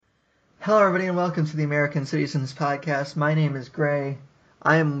Hello, everybody, and welcome to the American Cityzens podcast. My name is Gray.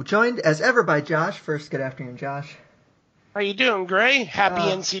 I am joined, as ever, by Josh. First, good afternoon, Josh. How you doing, Gray? Happy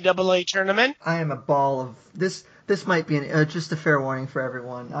NCAA tournament. I am a ball of this. This might be just a fair warning for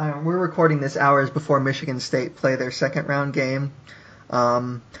everyone. We're recording this hours before Michigan State play their second round game.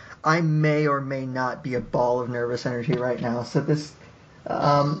 I may or may not be a ball of nervous energy right now. So this,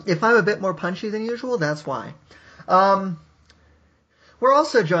 if I'm a bit more punchy than usual, that's why. We're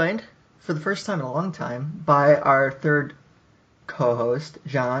also joined, for the first time in a long time, by our third co-host,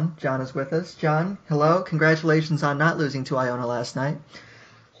 Jon. Jon is with us. Jon, hello. Congratulations on not losing to Iona last night.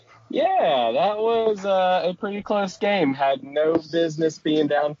 Yeah, that was a pretty close game. Had no business being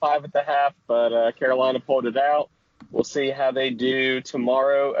down 5 at the half, but Carolina pulled it out. We'll see how they do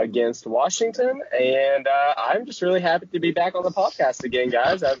tomorrow against Washington. And I'm just really happy to be back on the podcast again,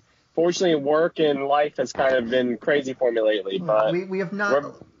 guys. Fortunately, work and life has kind of been crazy for me lately, but we have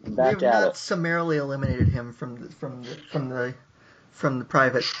not summarily eliminated him from the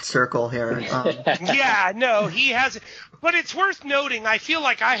private circle here. Yeah, no, he hasn't. But it's worth noting, I feel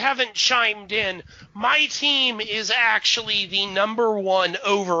like I haven't chimed in. My team is actually the number 1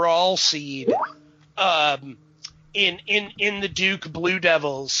 overall seed in the Duke Blue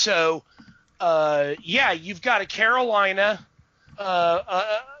Devils. So, yeah, you've got a Carolina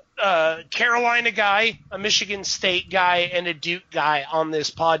guy, a Michigan State guy, and a Duke guy on this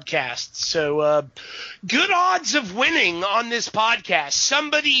podcast. So good odds of winning on this podcast.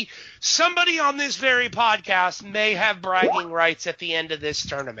 Somebody on this very podcast may have bragging rights at the end of this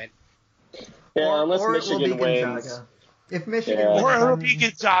tournament. Yeah, unless Michigan wins. If Michigan wins, or it'll be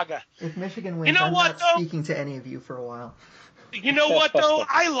Gonzaga. If Michigan wins, I'm not speaking to any of you for a while. You know what, though?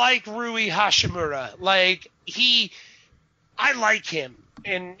 I like Rui Hashimura. I like him.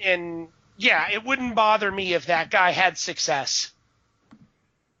 And yeah, it wouldn't bother me if that guy had success.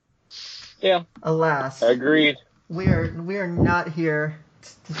 Yeah. Alas. Agreed. We are not here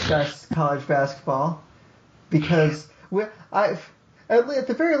to discuss college basketball because at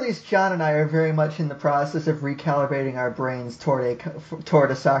the very least, Jon and I are very much in the process of recalibrating our brains toward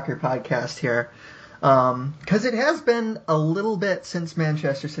a soccer podcast here. Because it has been a little bit since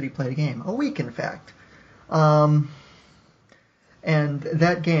Manchester City played a game. A week, in fact. And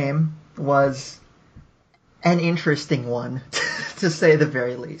that game was an interesting one, to say the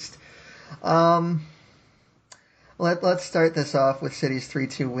very least. Let's start this off with City's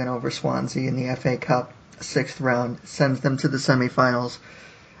 3-2 win over Swansea in the FA Cup 6th round. Sends them to the semifinals.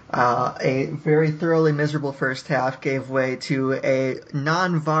 A very thoroughly miserable first half gave way to a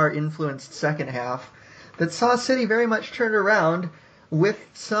non-VAR influenced second half that saw City very much turned around with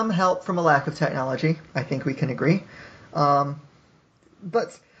some help from a lack of technology. I think we can agree.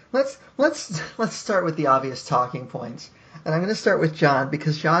 But let's start with the obvious talking points. And I'm going to start with Jon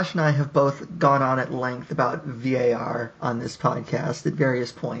because Josh and I have both gone on at length about VAR on this podcast at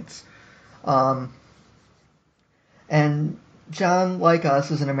various points. And Jon, like us,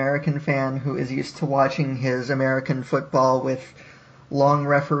 is an American fan who is used to watching his American football with long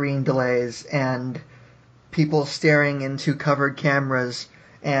refereeing delays and people staring into covered cameras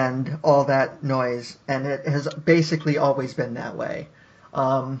and all that noise. And it has basically always been that way.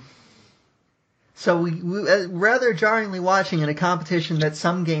 So we rather jarringly watching in a competition that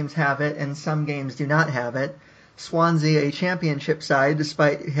some games have it and some games do not have it. Swansea, a championship side,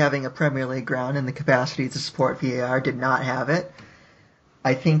 despite having a Premier League ground and the capacity to support VAR, did not have it.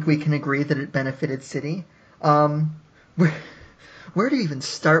 I think we can agree that it benefited City. Where do you even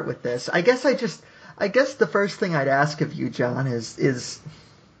start with this? I guess the first thing I'd ask of you, Jon, is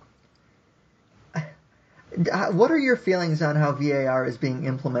what are your feelings on how VAR is being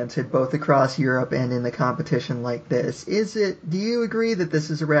implemented both across Europe and in the competition like this? Do you agree that this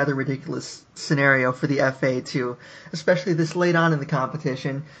is a rather ridiculous scenario for the FA to, especially this late on in the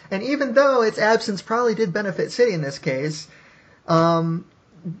competition, and even though its absence probably did benefit City in this case, that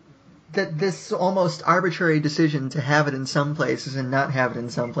this almost arbitrary decision to have it in some places and not have it in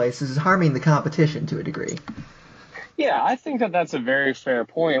some places is harming the competition to a degree? Yeah, I think that's a very fair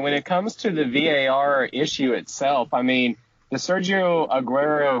point. When it comes to the VAR issue itself, I mean, the Sergio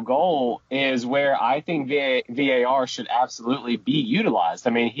Aguero goal is where I think VAR should absolutely be utilized. I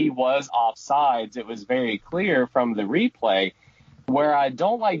mean, he was offsides. It was very clear from the replay. Where I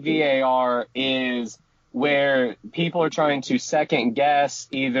don't like VAR is where people are trying to second guess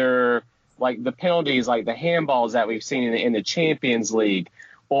either like the penalties, like the handballs that we've seen in the Champions League,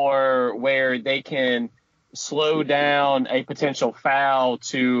 or where they can slow down a potential foul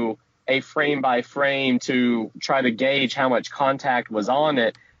to a frame by frame to try to gauge how much contact was on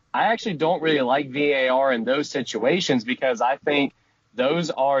it. I actually don't really like VAR in those situations because I think those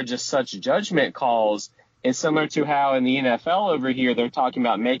are just such judgment calls. It's similar to how in the NFL over here, they're talking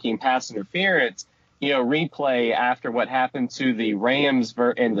about making pass interference, replay after what happened to the Rams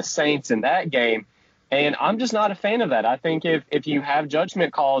and the Saints in that game. And I'm just not a fan of that. I think if you have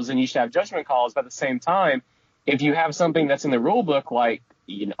judgment calls, and you should have judgment calls, but at the same time, if you have something that's in the rule book like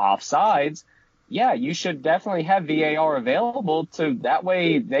offsides, yeah, you should definitely have VAR available to that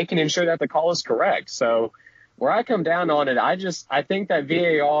way they can ensure that the call is correct. So where I come down on it, I think that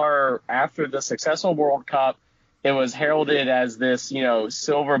VAR, after the successful World Cup, it was heralded as this,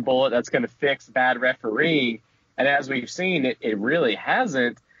 silver bullet that's going to fix bad refereeing. And as we've seen, it really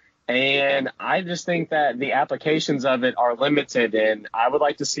hasn't. And I just think that the applications of it are limited, and I would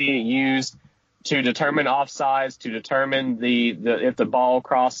like to see it used to determine offsides, to determine if the ball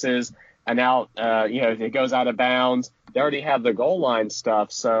crosses and out, if it goes out of bounds. They already have the goal line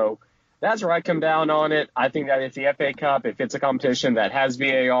stuff, so that's where I come down on it. I think that if the FA Cup, if it's a competition that has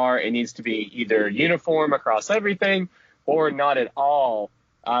VAR, it needs to be either uniform across everything or not at all.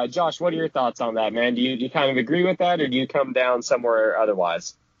 Josh, what are your thoughts on that, man? Do you kind of agree with that, or do you come down somewhere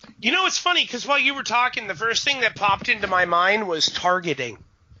otherwise? It's funny because while you were talking, the first thing that popped into my mind was targeting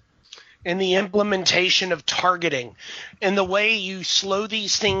and the implementation of targeting and the way you slow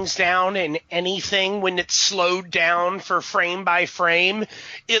these things down in anything when it's slowed down for frame by frame.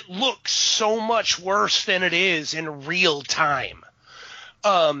 It looks so much worse than it is in real time.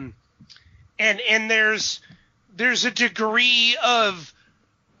 And there's a degree of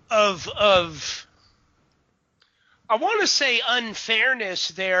I want to say unfairness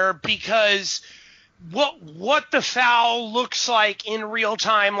there, because what the foul looks like in real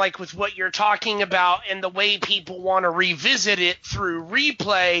time, like with what you're talking about, and the way people want to revisit it through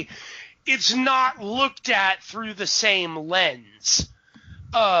replay, it's not looked at through the same lens.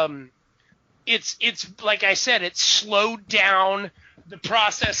 It's like I said, it's slowed down. The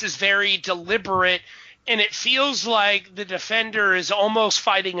process is very deliberate. And it feels like the defender is almost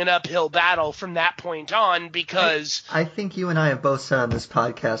fighting an uphill battle from that point on, because I think you and I have both said on this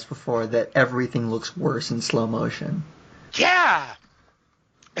podcast before that everything looks worse in slow motion. Yeah.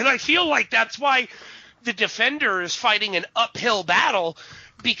 And I feel like that's why the defender is fighting an uphill battle,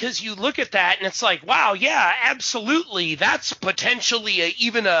 because you look at that and it's like, wow, yeah, absolutely. That's potentially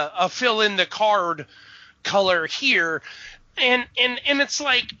even a fill in the card color here. And it's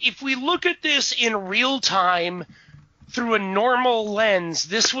like, if we look at this in real time through a normal lens,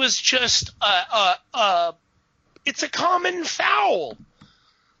 this was just it's a common foul.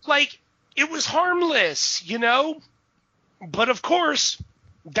 Like, it was harmless, But of course,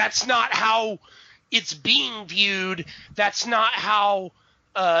 that's not how it's being viewed. That's not how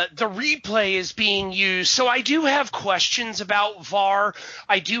the replay is being used. So I do have questions about VAR.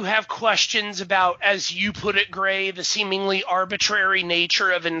 I do have questions about, as you put it, Gray, the seemingly arbitrary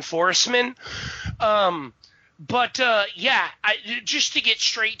nature of enforcement. But just to get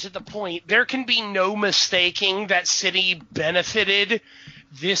straight to the point, there can be no mistaking that City benefited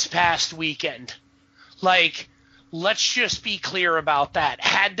this past weekend. Like, let's just be clear about that.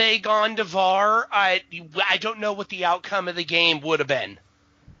 Had they gone to VAR, I don't know what the outcome of the game would have been.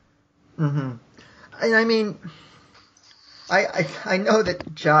 Mm-hmm. I mean, I know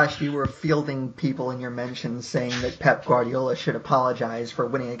that, Josh, you were fielding people in your mentions saying that Pep Guardiola should apologize for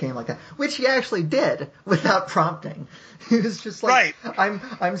winning a game like that, which he actually did without prompting. He was just like, right.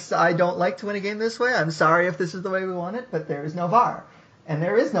 I don't like to win a game this way. I'm sorry if this is the way we want it, but there is no VAR. And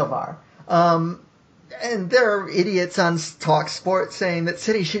there is no VAR. And there are idiots on Talk Sport saying that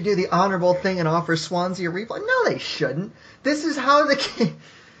City should do the honorable thing and offer Swansea a replay. No, they shouldn't. This is how the game...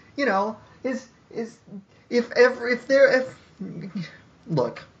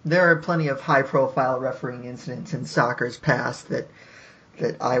 Look, there are plenty of high-profile refereeing incidents in soccer's past that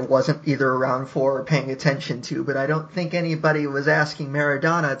I wasn't either around for or paying attention to, but I don't think anybody was asking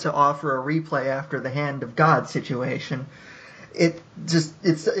Maradona to offer a replay after the hand of God situation. It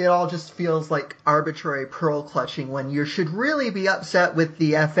all just feels like arbitrary pearl clutching when you should really be upset with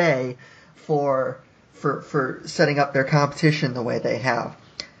the FA for setting up their competition the way they have.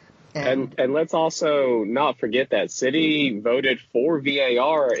 And let's also not forget that City voted for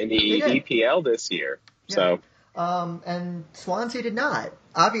VAR in the EPL this year. Yeah. So, and Swansea did not.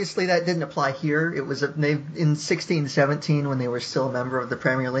 Obviously, that didn't apply here. It was in 16-17 when they were still a member of the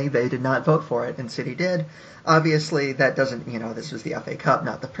Premier League. They did not vote for it, and City did. Obviously, that doesn't. This was the FA Cup,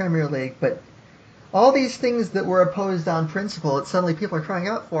 not the Premier League. But all these things that were opposed on principle, that suddenly people are crying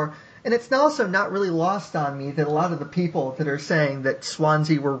out for. And it's also not really lost on me that a lot of the people that are saying that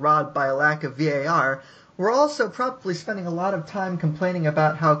Swansea were robbed by a lack of VAR we're also probably spending a lot of time complaining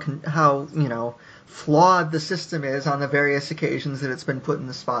about how flawed the system is on the various occasions that it's been put in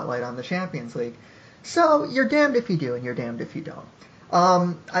the spotlight on the Champions League. So you're damned if you do and you're damned if you don't.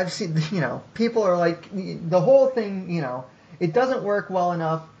 I've seen, people are like, the whole thing, it doesn't work well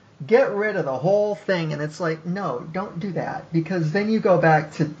enough. Get rid of the whole thing. And it's like, no, don't do that. Because then you go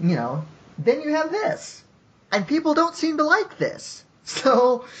back to, then you have this. And people don't seem to like this.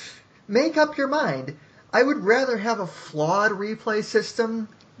 So make up your mind. I would rather have a flawed replay system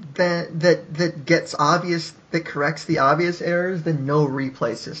that gets obvious, that corrects the obvious errors than no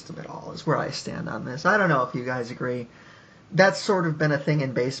replay system at all, is where I stand on this. I don't know if you guys agree. That's sort of been a thing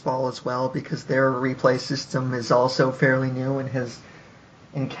in baseball as well, because their replay system is also fairly new and has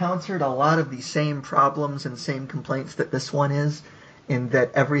encountered a lot of the same problems and same complaints that this one is, in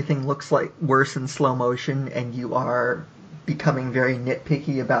that everything looks like worse in slow motion and you are becoming very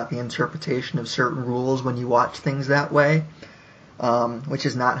nitpicky about the interpretation of certain rules when you watch things that way, which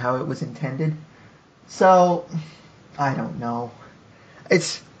is not how it was intended. So, I don't know.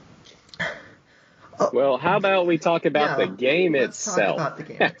 It's... Well, how about we talk about the game itself? Let's talk about the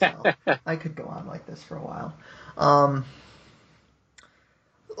game itself. I could go on like this for a while.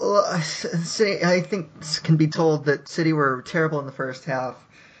 I think this can be told that City were terrible in the first half.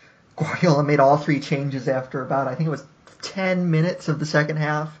 Guardiola made all three changes after about, I think it was 10 minutes of the second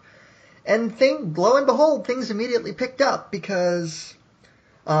half. And lo and behold, things immediately picked up because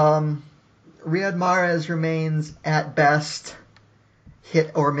Riyad Mahrez remains at best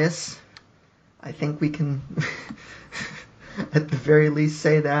hit or miss. I think we can at the very least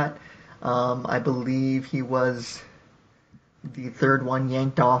say that. I believe he was the third one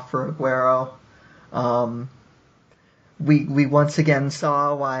yanked off for Aguero. We once again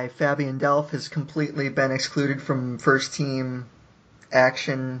saw why Fabian Delph has completely been excluded from first team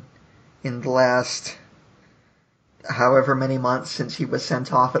action in the last however many months since he was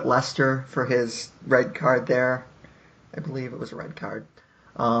sent off at Leicester for his red card there. I believe it was a red card.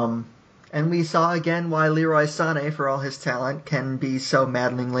 And we saw again why Leroy Sané, for all his talent, can be so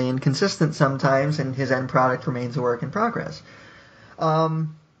maddeningly inconsistent sometimes, and his end product remains a work in progress.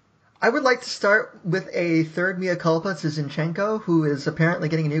 I would like to start with a third mea culpa to Zinchenko, who is apparently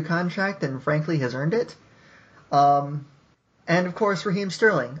getting a new contract and frankly has earned it. And of course, Raheem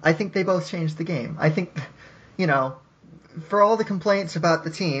Sterling. I think they both changed the game. I think, for all the complaints about the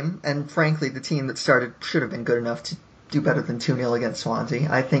team, and frankly the team that started should have been good enough to do better than 2-0 against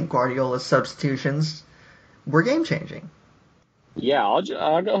Swansea, I think Guardiola's substitutions were game-changing. Yeah,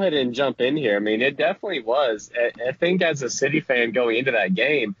 I'll go ahead and jump in here. I mean, it definitely was. I think as a City fan going into that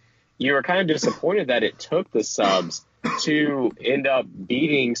game, you were kind of disappointed that it took the subs to end up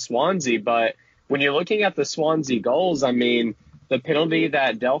beating Swansea. But when you're looking at the Swansea goals, I mean, the penalty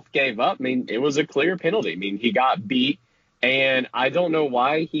that Delph gave up, I mean, it was a clear penalty. I mean, he got beat, and I don't know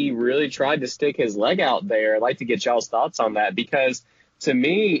why he really tried to stick his leg out there. I'd like to get y'all's thoughts on that, because to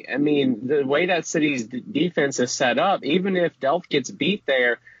me, I mean, the way that City's defense is set up, even if Delph gets beat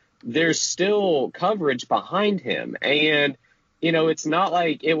there, there's still coverage behind him. And, it's not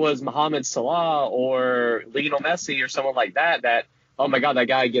like it was Mohamed Salah or Lionel Messi or someone like that, oh my God, that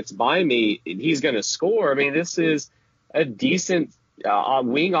guy gets by me, he's going to score. I mean, this is a decent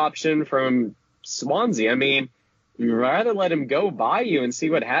wing option from Swansea. I mean, you'd rather let him go by you and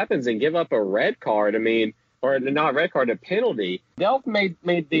see what happens and give up a red card. I mean, or not red card, a penalty. Delph made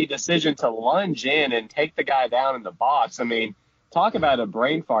the decision to lunge in and take the guy down in the box. I mean, talk about a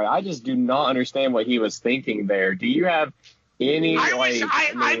brain fart. I just do not understand what he was thinking there. Do you have any?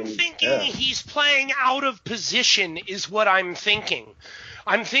 I'm thinking he's playing out of position is what I'm thinking.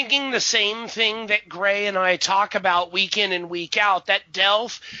 I'm thinking the same thing that Gray and I talk about week in and week out, that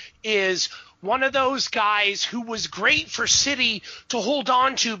Delph is one of those guys who was great for City to hold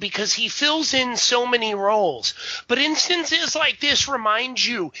on to because he fills in so many roles. But instances like this remind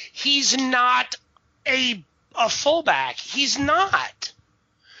you he's not a fullback. He's not.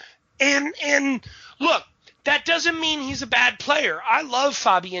 And look, that doesn't mean he's a bad player. I love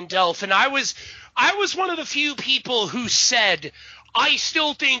Fabian Delph, and I was one of the few people who said I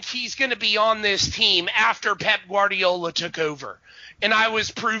still think he's going to be on this team after Pep Guardiola took over, and I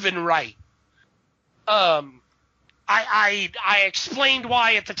was proven right. I explained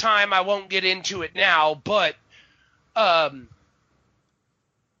why at the time. I won't get into it now, but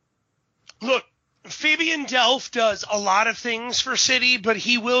look, Fabian Delph does a lot of things for City, but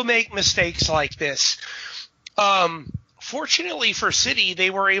he will make mistakes like this. Fortunately for City, they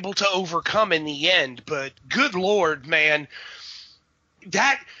were able to overcome in the end, but good Lord, man,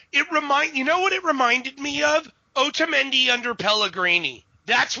 you know what it reminded me of? Otamendi under Pellegrini.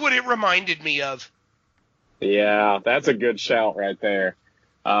 That's what it reminded me of. Yeah, that's a good shout right there.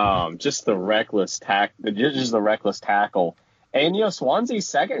 Just the reckless tackle. And, Swansea's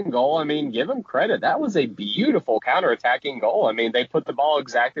second goal, I mean, give them credit. That was a beautiful counterattacking goal. I mean, they put the ball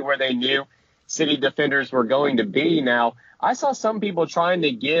exactly where they knew City defenders were going to be. Now, I saw some people trying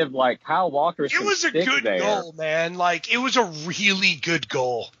to give, Kyle Walker some stick there. It was a good goal, man. It was a really good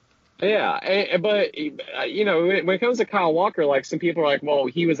goal. Yeah, but, when it comes to Kyle Walker, some people are like, well,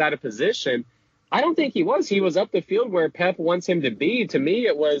 he was out of position. I don't think he was. He was up the field where Pep wants him to be. To me,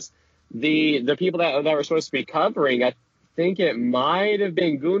 it was the people that were supposed to be covering. I think it might have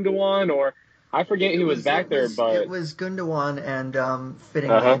been Gundogan, or I forget who was back there. But it was Gundogan and,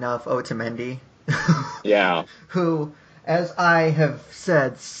 fittingly enough, Otamendi. Yeah. Who, as I have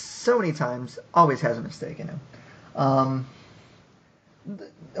said so many times, always has a mistake in him.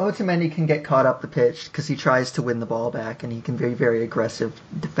 Otamendi can get caught up the pitch because he tries to win the ball back, and he can be very aggressive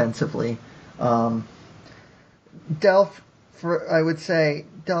defensively. Delph, I would say,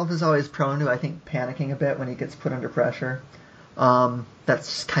 Delph is always prone to, I think, panicking a bit when he gets put under pressure.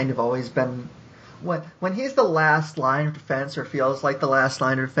 That's kind of always been... When he's the last line of defense, or feels like the last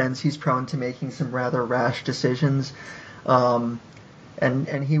line of defense, he's prone to making some rather rash decisions. And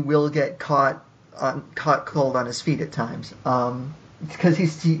he will get caught cold on his feet at times. Because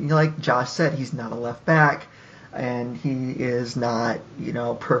he's, like Josh said, he's not a left back. And he is not,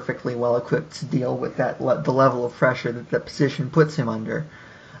 perfectly well equipped to deal with the level of pressure that the position puts him under.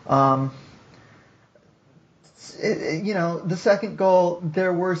 The second goal,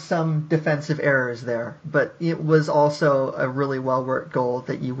 there were some defensive errors there, but it was also a really well-worked goal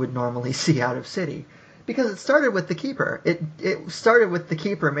that you would normally see out of City. Because it started with the keeper. It started with the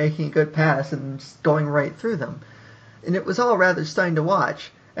keeper making a good pass and going right through them. And it was all rather stunning to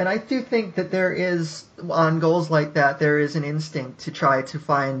watch. And I do think that there is, on goals like that, there is an instinct to try to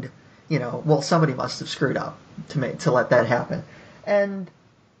find, somebody must have screwed up to let that happen. And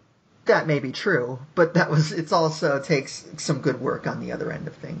that may be true, but it also takes some good work on the other end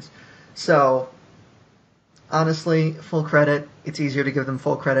of things. So, honestly, full credit. It's easier to give them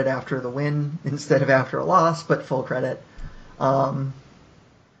full credit after the win instead of after a loss, but full credit. I'll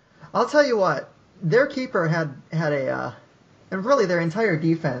tell you what, their keeper had a... And really, their entire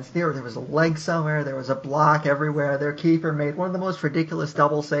defense, there was a leg somewhere, there was a block everywhere. Their keeper made one of the most ridiculous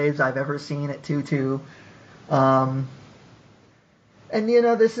double saves I've ever seen at 2-2. And,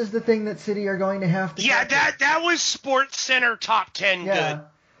 this is the thing that City are going to have to... Yeah, that was Sports Center top 10 good.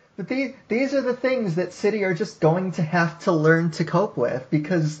 But these are the things that City are just going to have to learn to cope with,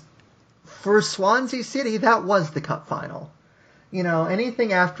 because for Swansea City, that was the cup final.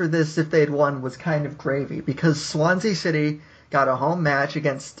 Anything after this, if they'd won, was kind of gravy, because Swansea City got a home match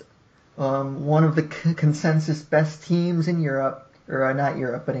against one of the consensus best teams in Europe, or not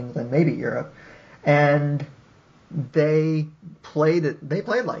Europe, but England, maybe Europe, and they played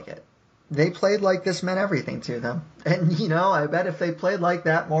like it. They played like this meant everything to them. And, I bet if they played like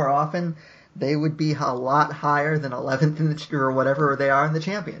that more often, they would be a lot higher than 11th or whatever they are in the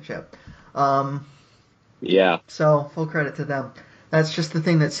championship. Yeah. So, full credit to them. That's just the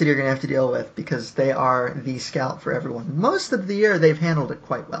thing that City are going to have to deal with, because they are the scout for everyone. Most of the year, they've handled it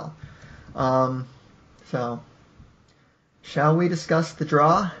quite well. So, shall we discuss the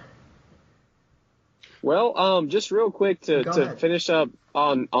draw? Well, just real quick to finish up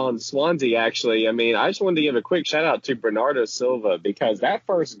on Swansea, actually. I mean, I just wanted to give a quick shout-out to Bernardo Silva, because that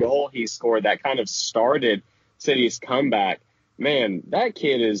first goal he scored that kind of started City's comeback, man, that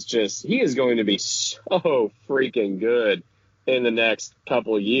kid he is going to be so freaking good in the next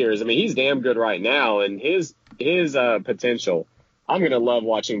couple of years. I mean, he's damn good right now, and his potential, I'm going to love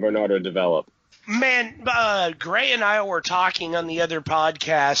watching Bernardo develop. Man, Gray and I were talking on the other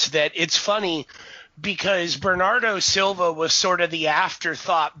podcast that it's funny because Bernardo Silva was sort of the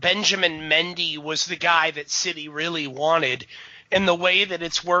afterthought. Benjamin Mendy was the guy that City really wanted. And the way that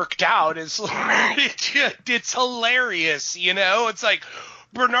it's worked out is it's hilarious, It's like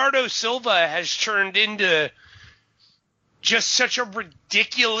Bernardo Silva has turned into just such a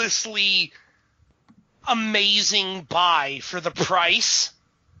ridiculously amazing buy for the price.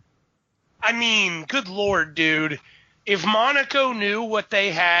 I mean, good Lord, dude. If Monaco knew what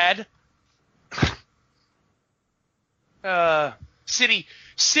they had, City,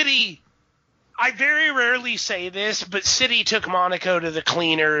 I very rarely say this, but City took Monaco to the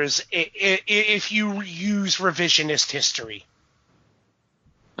cleaners if you use revisionist history.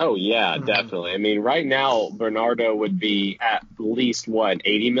 Oh, yeah, definitely. I mean, right now, Bernardo would be at least,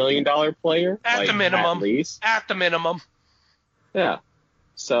 $80 million player? At the minimum. At least? At the minimum. Yeah.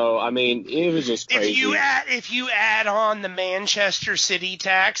 So, I mean, it was just crazy. If you add on the Manchester City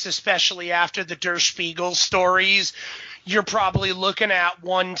tax, especially after the Der Spiegel stories, you're probably looking at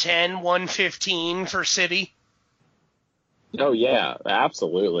 110, 115 for City. Oh, yeah,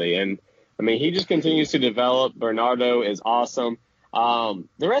 absolutely. And, I mean, he just continues to develop. Bernardo is awesome. The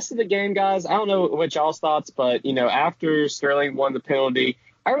rest of the game, guys, I don't know what y'all's thoughts, but, after Sterling won the penalty,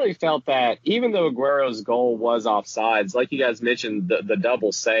 I really felt that even though Aguero's goal was offsides, like you guys mentioned, the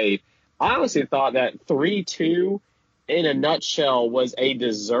double save, I honestly thought that 3-2 in a nutshell was a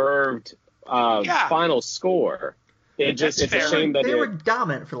deserved final score. It's a shame that they were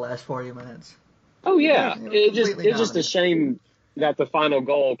dominant for the last 40 minutes. Oh, yeah. It's just a shame that the final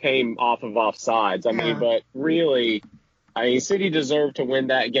goal came off of offsides. I mean, but really, City deserved to win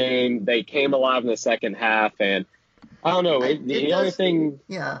that game. They came alive in the second half, and I don't know. The only thing.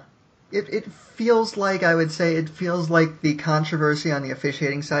 Yeah. It feels like, I would say, the controversy on the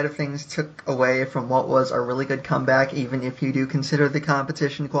officiating side of things took away from what was a really good comeback, even if you do consider the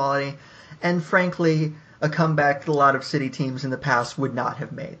competition quality. And frankly, a comeback that a lot of City teams in the past would not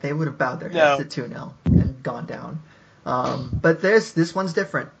have made. They would have bowed their heads at 2-0 and gone down. But this one's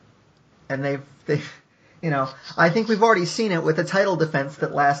different. And they've I think we've already seen it with a title defense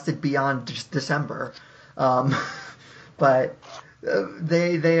that lasted beyond December. But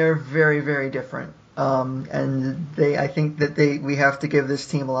they are very, very different. And I think that we have to give this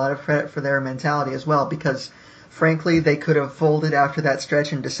team a lot of credit for their mentality as well, because frankly, they could have folded after that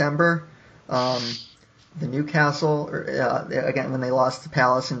stretch in December. The Newcastle, again, when they lost to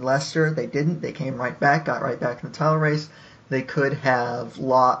Palace and Leicester, they didn't. They came right back, got right back in the title race. They could have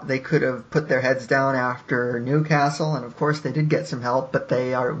put their heads down after Newcastle, and of course they did get some help, but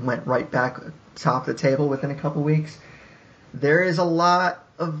they went right back top of the table within a couple weeks. There is a lot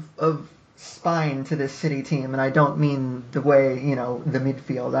of spine to this City team, and I don't mean the way, the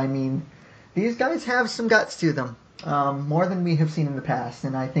midfield. I mean, these guys have some guts to them, more than we have seen in the past,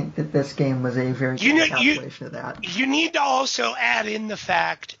 and I think that this game was a very good calculation of that. You need to also add in the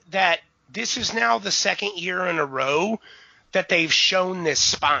fact that this is now the second year in a row that they've shown this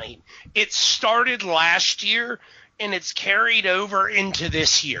spine. It started last year, and it's carried over into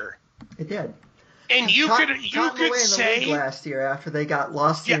this year. It did. And you could say last year after they got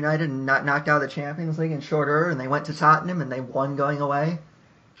lost to United and not knocked out of the Champions League in short order, and they went to Tottenham and they won going away.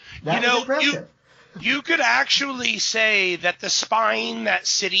 That was impressive. You could actually say that the spine that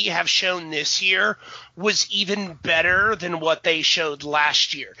City have shown this year was even better than what they showed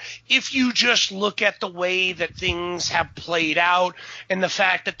last year. If you just look at the way that things have played out and the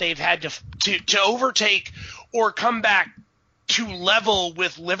fact that they've had to overtake or come back to level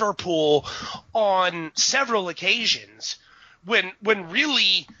with Liverpool on several occasions, when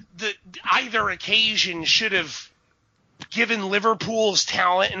really either occasion should have given Liverpool's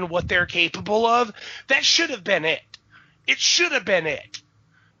talent and what they're capable of, that should have been it. It should have been it.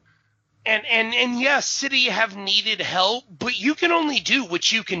 And yes, City have needed help, but you can only do what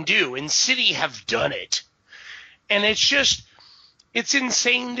you can do, and City have done it. And it's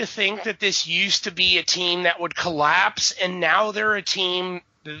insane to think that this used to be a team that would collapse, and now they're a team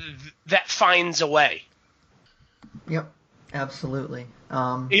that finds a way. Yep, absolutely.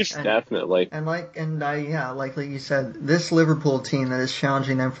 Definitely. Like you said, this Liverpool team that is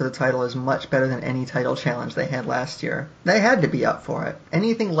challenging them for the title is much better than any title challenge they had last year. They had to be up for it.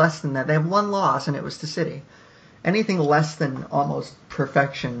 Anything less than that, they have one loss, and it was to City. Anything less than almost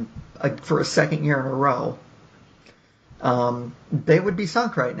perfection for a second year in a row, they would be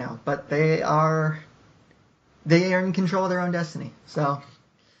sunk right now. But they are in control of their own destiny. So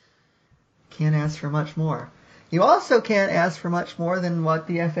can't ask for much more. You also can't ask for much more than what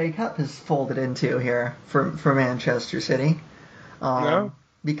the FA Cup has folded into here for Manchester City. No.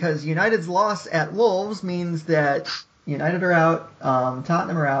 Because United's loss at Wolves means that United are out,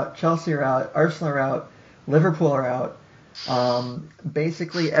 Tottenham are out, Chelsea are out, Arsenal are out, Liverpool are out.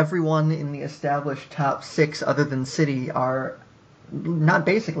 Basically everyone in the established top six other than City are... Not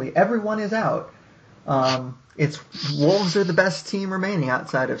basically, everyone is out. It's Wolves are the best team remaining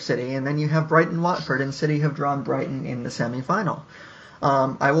outside of City, and then you have Brighton, Watford, and City have drawn Brighton in the semi-final.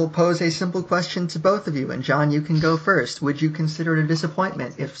 I will pose a simple question to both of you, and John, you can go first. Would you consider it a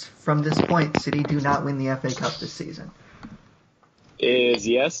disappointment if, from this point, City do not win the FA Cup this season? Is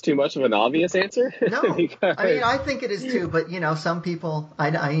yes too much of an obvious answer? No, Because... I mean I think it is too, but some people, I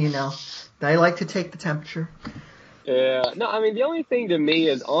like to take the temperature. Yeah, no, I mean, the only thing to me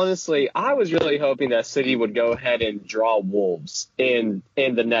is, honestly, I was really hoping that City would go ahead and draw Wolves in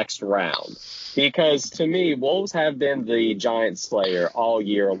the next round. Because, to me, Wolves have been the giant slayer all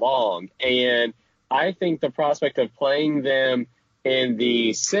year long. And I think the prospect of playing them in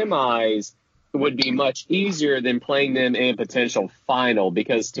the semis would be much easier than playing them in a potential final,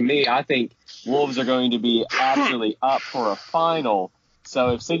 because to me, I think Wolves are going to be absolutely up for a final.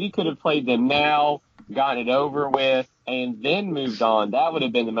 So if City could have played them now, gotten it over with, and then moved on, that would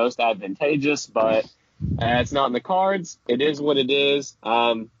have been the most advantageous, but it's not in the cards. It is what it is.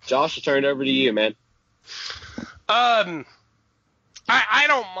 Josh, I'll turn it over to you, man. I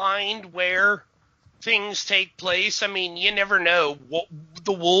don't mind where things take place. I mean, you never know.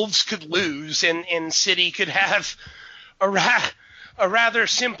 The Wolves could lose, and City could have a rather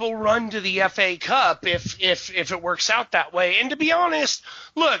simple run to the FA Cup if it works out that way. And to be honest,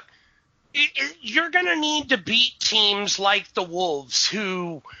 look, you're going to need to beat teams like the Wolves,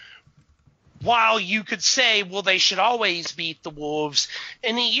 who, while you could say, well, they should always beat the Wolves,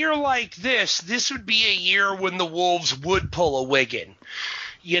 in a year like this would be a year when the Wolves would pull a Wigan.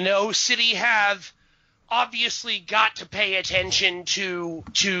 You know, City have obviously got to pay attention to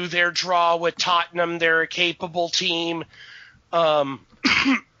their draw with Tottenham. They're a capable team. And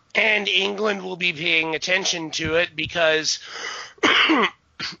England will be paying attention to it because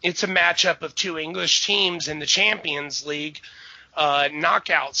it's a matchup of two English teams in the Champions League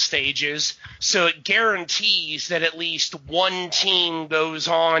knockout stages. So it guarantees that at least one team goes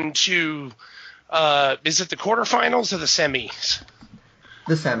on to is it the quarterfinals or the semis?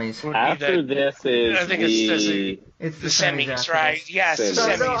 The semis. After this is I think it's the semis, right? Yes, the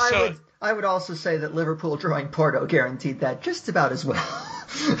semis. I would also say that Liverpool drawing Porto guaranteed that just about as well.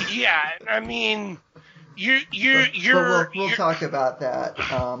 Yeah, I mean, we'll talk about that.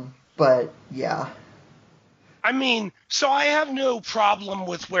 But yeah. I mean, so I have no problem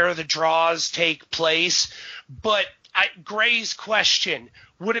with where the draws take place, but Gray's question,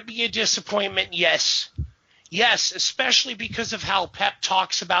 would it be a disappointment? Yes. Yes, especially because of how Pep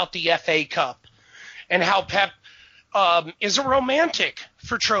talks about the FA Cup and how Pep is a romantic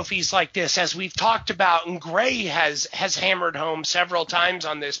for trophies like this, as we've talked about, and Gray has hammered home several times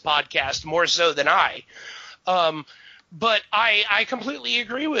on this podcast, more so than I. But I completely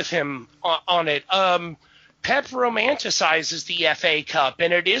agree with him on it. Pep romanticizes the FA Cup,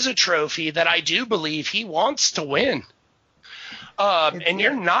 and it is a trophy that I do believe he wants to win. And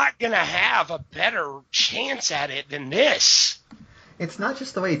you're not going to have a better chance at it than this. It's not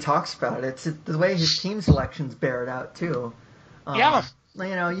just the way he talks about it. It's the way his team selections bear it out, too. Yeah.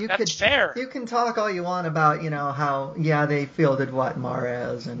 You know, that's fair. You can talk all you want about, you know, how, yeah, they fielded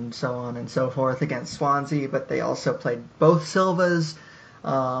Mahrez and so on and so forth against Swansea, but they also played both Silvas.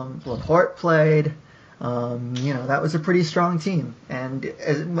 Laporte played. You know, that was a pretty strong team. And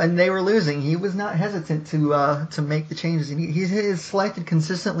when they were losing, he was not hesitant to make the changes. He has selected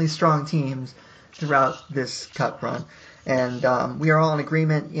consistently strong teams throughout this cup run. And we are all in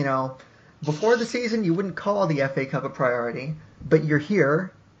agreement, you know, before the season, you wouldn't call the FA Cup a priority, but you're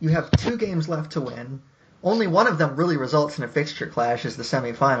here. You have 2 games left to win. Only one of them really results in a fixture clash, is the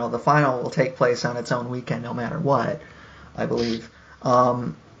semifinal. The final will take place on its own weekend no matter what, I believe.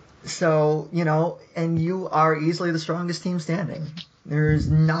 So, you know, and you are easily the strongest team standing. There's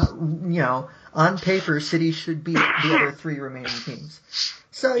not, you know, on paper, City should beat the other 3 remaining teams.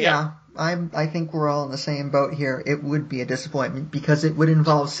 So, yeah, I think we're all in the same boat here. It would be a disappointment because it would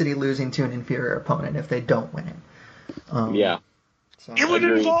involve City losing to an inferior opponent if they don't win it. Yeah. So, it would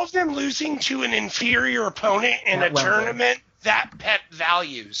involve them losing to an inferior opponent in a tournament that Pep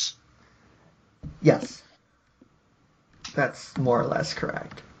values. Yes. That's more or less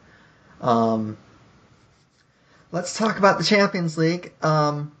correct. Let's talk about the Champions League.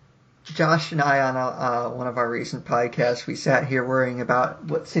 Josh and I, on one of our recent podcasts, we sat here worrying about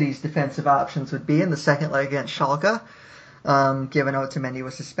what City's defensive options would be in the second leg against Schalke, given Otamendi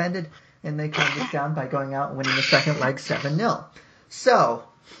was suspended, and they calmed it down by going out and winning the second leg 7-0. So,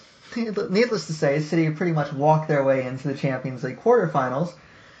 needless to say, City pretty much walked their way into the Champions League quarterfinals,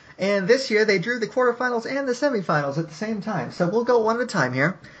 and this year they drew the quarterfinals and the semifinals at the same time. So we'll go one at a time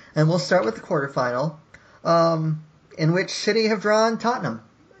here, and we'll start with the quarterfinal, in which City have drawn Tottenham,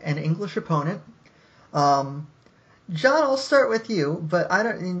 an English opponent. John, I'll start with you, but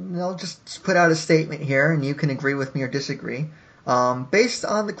I'll just put out a statement here, and you can agree with me or disagree. Based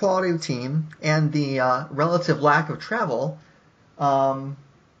on the quality of team and the relative lack of travel,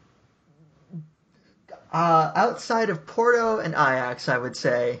 outside of Porto and Ajax, I would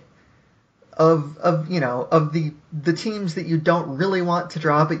say, of the teams that you don't really want to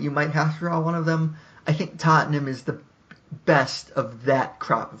draw, but you might have to draw one of them, I think Tottenham is the best of that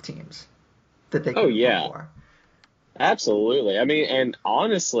crop of teams that they could go for. Absolutely. I mean, and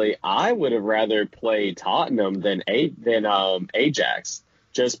honestly, I would have rather played Tottenham than Ajax.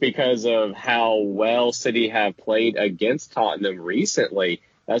 just because of how well City have played against Tottenham recently.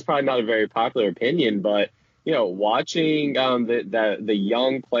 That's probably not a very popular opinion, but watching the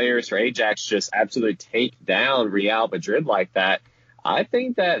young players for Ajax just absolutely take down Real Madrid like that, I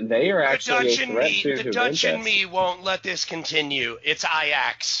think that they are actually a threat to the Dutch in me won't let this continue. It's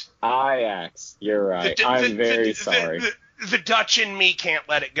Ajax. Ajax, you're right. I'm very sorry. The Dutch in me can't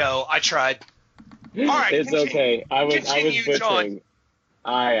let it go. I tried. All right, it's okay. I was butchering John.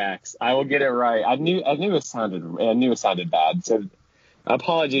 Ajax. I will get it right. I knew it sounded bad. So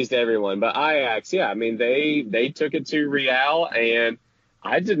apologies to everyone. But Ajax, yeah, I mean they took it to Real, and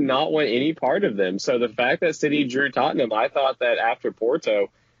I did not want any part of them. So the fact that City drew Tottenham, I thought that after Porto,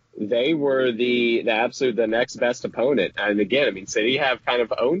 they were the next best opponent. And again, I mean, City have kind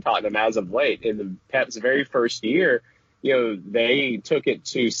of owned Tottenham as of late. In the Pep's very first year, they took it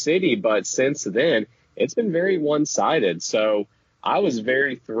to City, but since then, it's been very one-sided. So I was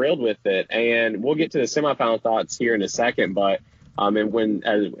very thrilled with it. And we'll get to the semifinal thoughts here in a second. But and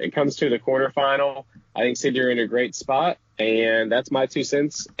as it comes to the quarterfinal, I think City are in a great spot. And that's my 2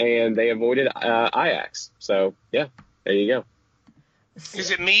 cents. And they avoided Ajax. So, yeah, there you go.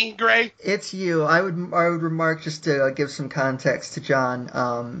 Is it me, Gray? It's you. I would remark, just to give some context to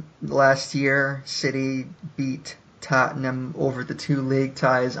John. Last year, City beat Tottenham over the 2 league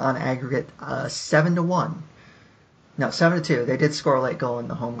ties on aggregate 7-1. No, 7-2. They did score a late goal in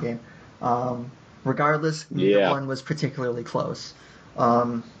the home game. Regardless, neither one was particularly close.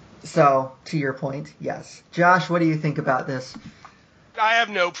 So, to your point, yes. Josh, what do you think about this? I have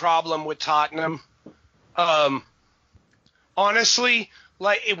no problem with Tottenham. Honestly,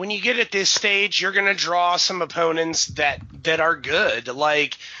 like when you get at this stage, you're going to draw some opponents that are good.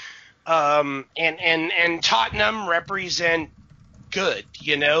 Like, and Tottenham represent good.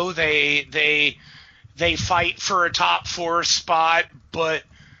 They fight for a top 4 spot, but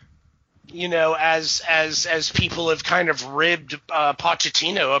as people have kind of ribbed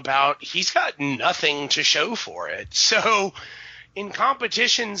Pochettino about, he's got nothing to show for it. So in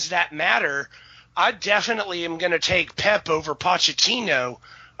competitions that matter, I definitely am going to take Pep over Pochettino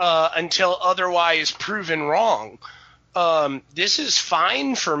until otherwise proven wrong. This is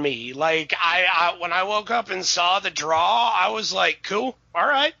fine for me. Like I when I woke up and saw the draw, I was like, cool, all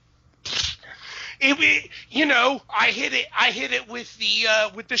right. I hit it with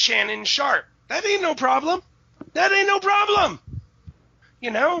the Shannon Sharp. That ain't no problem. I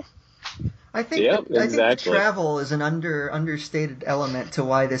think the travel is an understated element to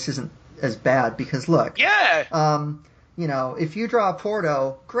why this isn't as bad, because look, if you draw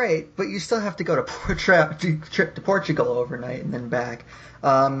Porto, great, but you still have to go to trip to Portugal overnight and then back.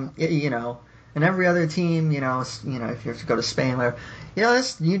 And every other team, if you have to go to Spain, whatever,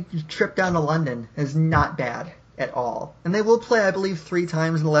 you trip down to London is not bad at all. And they will play, I believe, 3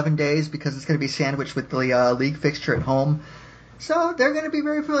 times in 11 days because it's going to be sandwiched with the league fixture at home. So they're going to be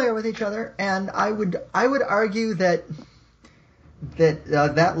very familiar with each other, and I would argue that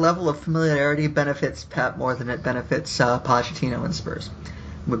level of familiarity benefits Pep more than it benefits Pochettino and Spurs,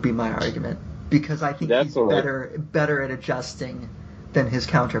 would be my argument, because I think he's better at adjusting than his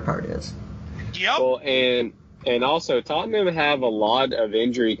counterpart is. Yep. Well, and also Tottenham have a lot of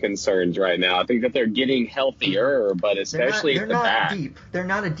injury concerns right now. I think that they're getting healthier, but especially at the back. They're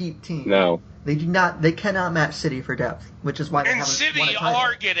not a deep team. No. They do not. They cannot match City for depth, which is why they haven't City won a title.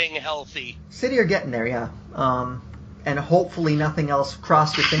 are getting healthy. City are getting there, yeah. And hopefully nothing else,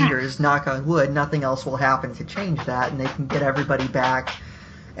 cross your fingers, knock on wood, nothing else will happen to change that, and they can get everybody back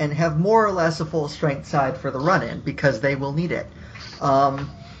and have more or less a full strength side for the run-in, because they will need it.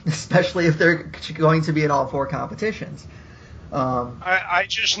 Especially if they're going to be in all 4 competitions. I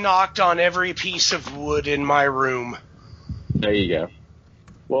just knocked on every piece of wood in my room. There you go.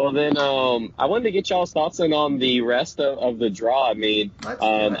 Well, then I wanted to get y'all's thoughts on the rest of the draw. I mean,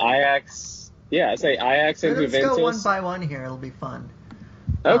 Ajax. Yeah, I say Ajax and Juventus. Let's go one by one here. It'll be fun.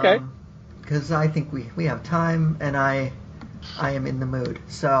 Okay. Because I think we have time, and I am in the mood.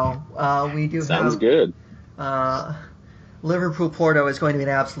 So we do. Sounds good. Liverpool-Porto is going to be an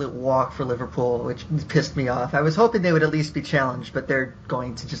absolute walk for Liverpool, which pissed me off. I was hoping they would at least be challenged, but they're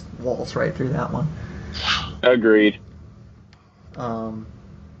going to just waltz right through that one. Agreed.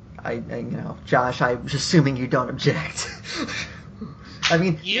 Josh, I'm assuming you don't object. I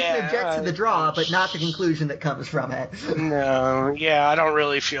mean, you can object to the draw, but not the conclusion that comes from it. No, I don't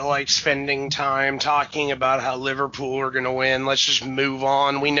really feel like spending time talking about how Liverpool are going to win. Let's just move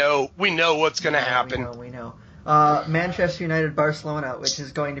on. We know what's going to happen. We know. Manchester United-Barcelona, which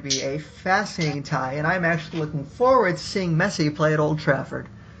is going to be a fascinating tie, and I'm actually looking forward to seeing Messi play at Old Trafford.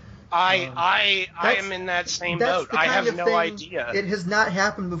 I am in that same boat. I have no idea. It has not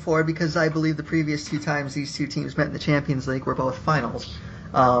happened before because I believe the previous 2 times these 2 teams met in the Champions League were both finals.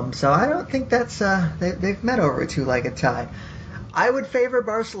 So I don't think that's they've met over a 2-legged tie. I would favor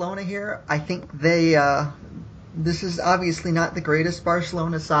Barcelona here. I think this is obviously not the greatest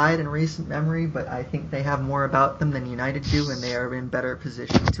Barcelona side in recent memory, but I think they have more about them than United do, and they are in better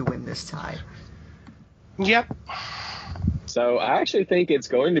position to win this tie. Yep. So I actually think it's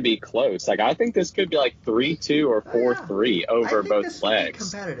going to be close. Like, I think this could be like 3-2 or 4-3 over both this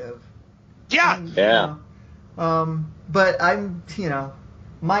legs. Would be competitive. Yeah. But I'm,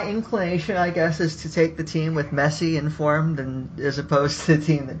 my inclination, I guess, is to take the team with Messi in form as opposed to the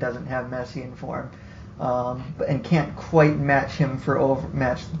team that doesn't have Messi in form, and can't quite match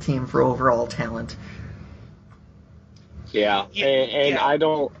the team for overall talent. Yeah, and I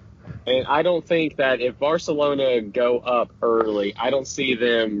don't think that if Barcelona go up early, I don't see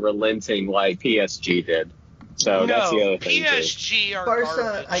them relenting like PSG did. So that's the other thing. PSG are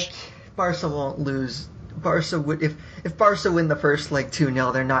garbage. Barca won't lose. Barca would if Barca win the first leg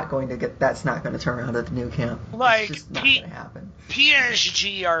 2-0, they're not going to get. That's not going to turn around at the new camp. Like, it's just not going to happen.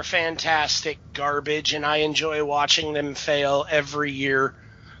 PSG are fantastic garbage, and I enjoy watching them fail every year.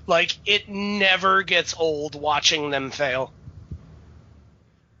 Like, it never gets old watching them fail.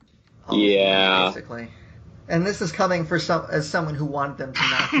 Yeah. Basically. And this is coming as someone who wanted them to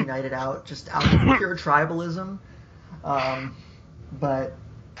knock United out, just out of pure tribalism. But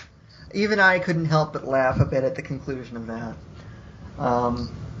even I couldn't help but laugh a bit at the conclusion of that.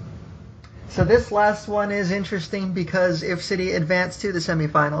 So this last one is interesting because if City advance to the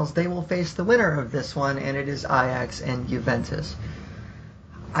semifinals, they will face the winner of this one, and it is Ajax and Juventus.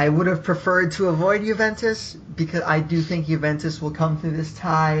 I would have preferred to avoid Juventus because I do think Juventus will come through this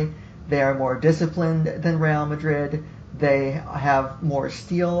tie. They are more disciplined than Real Madrid. They have more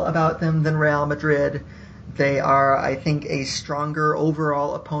steel about them than Real Madrid. They are, I think, a stronger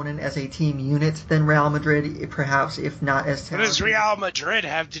overall opponent as a team unit than Real Madrid, perhaps if not as talented. What does Real Madrid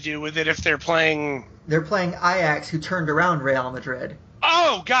have to do with it if they're playing... They're playing Ajax, who turned around Real Madrid.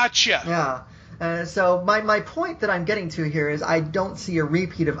 Oh, gotcha. Yeah. So my point that I'm getting to here is I don't see a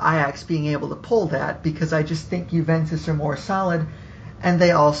repeat of Ajax being able to pull that because I just think Juventus are more solid, and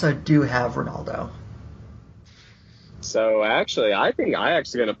they also do have Ronaldo. So actually, I think Ajax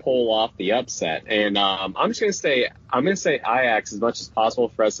is going to pull off the upset, and I'm going to say Ajax as much as possible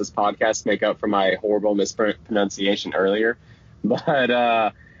for us this podcast to make up for my horrible mispronunciation earlier. But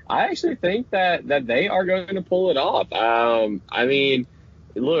I actually think that they are going to pull it off. I mean,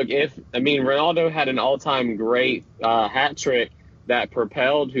 look, Ronaldo had an all-time great hat trick that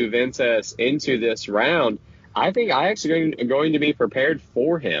propelled Juventus into this round. I think Ajax are going to be prepared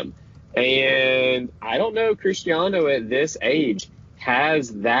for him. And I don't know Cristiano at this age has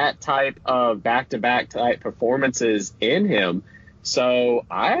that type of back-to-back type performances in him. So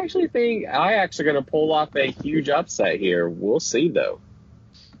I actually think Ajax are going to pull off a huge upset here. We'll see, though.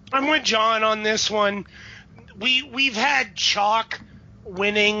 I'm with John on this one. We've had chalk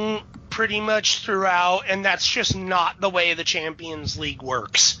winning pretty much throughout, and that's just not the way the Champions League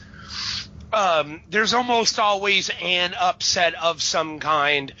works. There's almost always an upset of some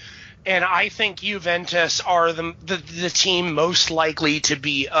kind. And I think Juventus are the team most likely to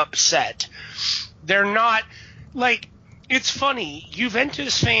be upset. They're not it's funny.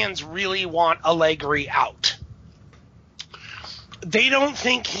 Juventus fans really want Allegri out. They don't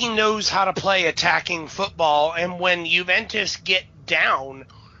think he knows how to play attacking football, and when Juventus get down,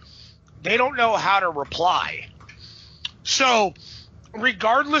 they don't know how to reply. So,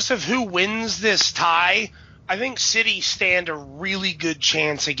 regardless of who wins this tie, I think City stand a really good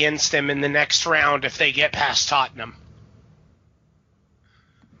chance against them in the next round if they get past Tottenham.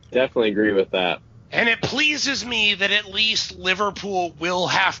 Definitely agree with that. And it pleases me that at least Liverpool will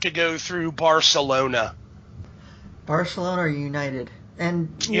have to go through Barcelona. Barcelona or United. And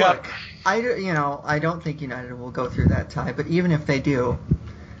yep. Look, I don't think United will go through that tie, but even if they do,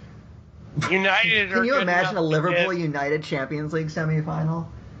 United can you imagine a Liverpool United Champions League semifinal?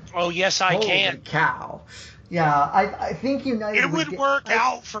 Oh, yes, I can. Holy cow. Yeah, I think United would work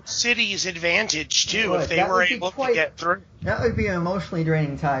out for City's advantage, too, if they were able to get through. That would be an emotionally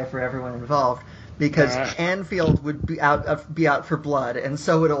draining tie for everyone involved, because Anfield would be out for blood, and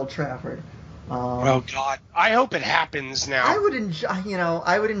so would Old Trafford. Oh, God. I hope it happens now. I would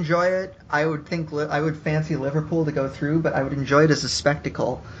enjoy it. I would fancy Liverpool to go through, but I would enjoy it as a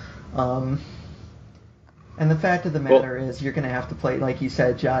spectacle. And the fact of the matter is, you're going to have to play, like you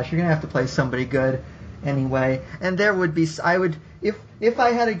said, Josh, you're going to have to play somebody good anyway. And there would be, If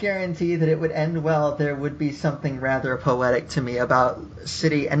I had a guarantee that it would end well, there would be something rather poetic to me about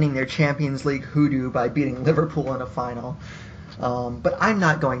City ending their Champions League hoodoo by beating Liverpool in a final. But I'm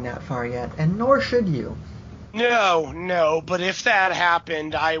not going that far yet, and nor should you. No, but if that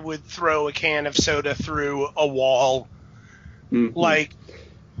happened, I would throw a can of soda through a wall. Mm-hmm. Like,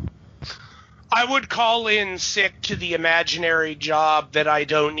 I would call in sick to the imaginary job that I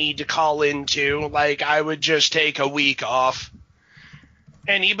don't need to call into. Like, I would just take a week off.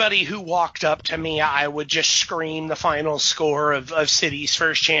 Anybody who walked up to me, I would just scream the final score of City's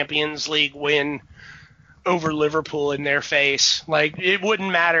first Champions League win over Liverpool in their face. Like, it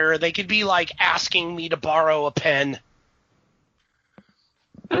wouldn't matter. They could be, like, asking me to borrow a pen.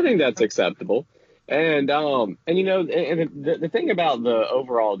 I think that's acceptable. And you know, and the thing about the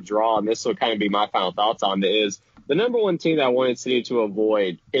overall draw, and this will kind of be my final thoughts on it, is the number one team that I wanted City to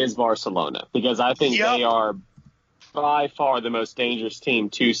avoid is Barcelona, because I think they are by far the most dangerous team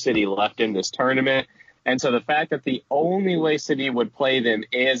to City left in this tournament. And so the fact that the only way City would play them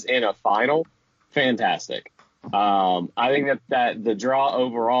is in a final, fantastic. I think that the draw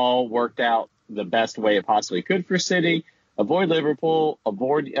overall worked out the best way it possibly could for City. Avoid Liverpool,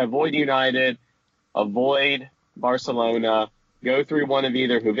 avoid United, avoid Barcelona, go through one of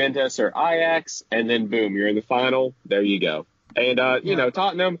either Juventus or Ajax, and then boom, you're in the final. There you go. And, you know,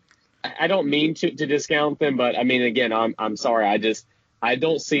 Tottenham, I don't mean to discount them, but I mean, again, I'm sorry. I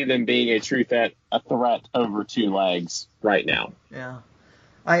don't see them being a true threat over two legs right now. Yeah.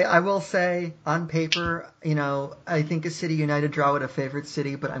 I will say, on paper, you know, I think a City United draw would have favored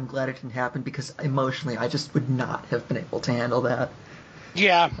City, but I'm glad it didn't happen because emotionally I just would not have been able to handle that.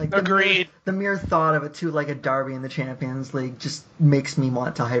 Yeah, like agreed. The mere thought of a two-legged derby in the Champions League just makes me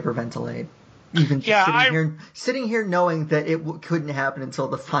want to hyperventilate. Even sitting here knowing that it couldn't happen until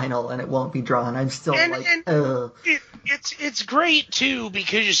the final and it won't be drawn, I'm still ugh. It's great too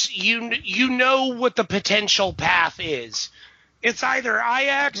because you know what the potential path is. It's either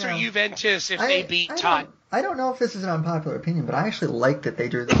Ajax or Juventus if they beat Tottenham. I don't know if this is an unpopular opinion, but I actually like that they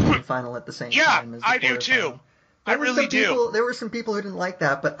drew the semi-final at the same time as the I do too. I really do. There were some people who didn't like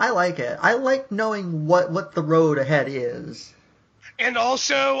that, but I like it. I like knowing what the road ahead is. And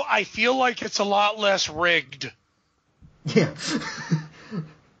also, I feel like it's a lot less rigged. Yeah.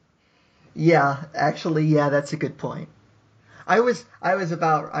 Yeah, that's a good point. I was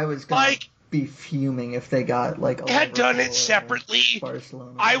gonna be fuming if they got like had done it separately.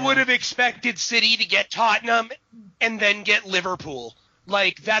 Barcelona. I would have expected City to get Tottenham and then get Liverpool.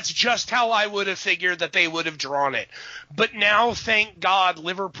 Like, that's just how I would have figured that they would have drawn it. But now, thank God,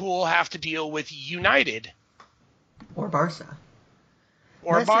 Liverpool have to deal with United. Or Barca.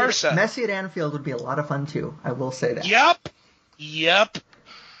 Messi at Anfield would be a lot of fun, too. I will say that. Yep.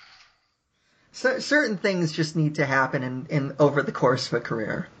 So, certain things just need to happen in over the course of a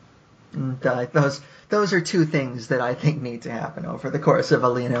career. And those are two things that I think need to happen over the course of a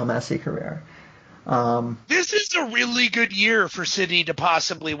Lionel Messi career. This is a really good year for City to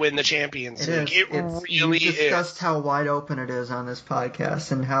possibly win the Champions League. It really is. We discussed how wide open it is on this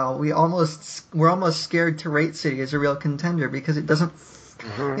podcast and how we're almost scared to rate City as a real contender because it doesn't.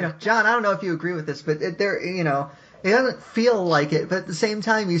 Mm-hmm. You know, John, I don't know if you agree with this, but it doesn't feel like it. But at the same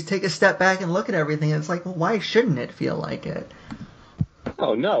time, you take a step back and look at everything, and it's like, well, why shouldn't it feel like it?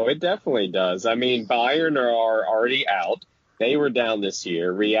 Oh no, it definitely does. I mean, Bayern are already out. They were down this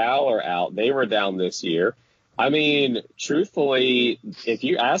year. Real are out. They were down this year. I mean, truthfully, if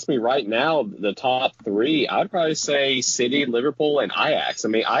you ask me right now, the top three, I'd probably say City, Liverpool, and Ajax. I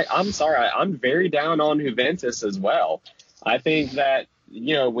mean, I'm sorry. I'm very down on Juventus as well. I think that,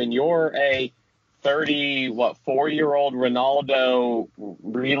 you know, when you're a 4-year-old Ronaldo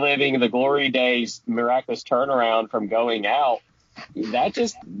reliving the glory days, miraculous turnaround from going out, that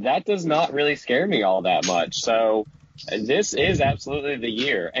does not really scare me all that much. So this is absolutely the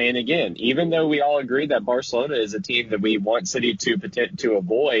year. And again, even though we all agree that Barcelona is a team that we want City to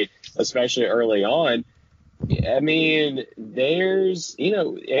avoid, especially early on, I mean, there's, you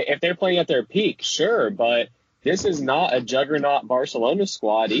know, if they're playing at their peak, sure, but this is not a juggernaut Barcelona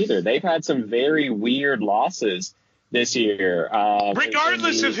squad either. They've had some very weird losses this year.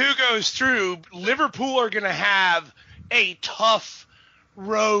 Regardless of who goes through, Liverpool are going to have a tough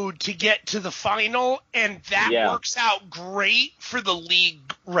road to get to the final, and that works out great for the league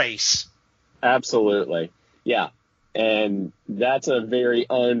race. Absolutely. Yeah. And that's a very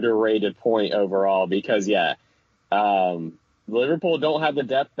underrated point overall because, Liverpool don't have the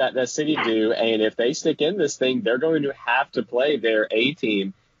depth that City do, and if they stick in this thing, they're going to have to play their A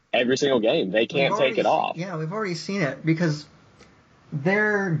team every single game. They can't take it off. Yeah, we've already seen it because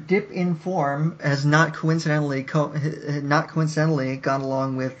their dip in form has not coincidentally gone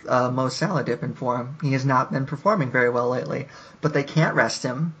along with Mo Salah dip in form. He has not been performing very well lately, but they can't rest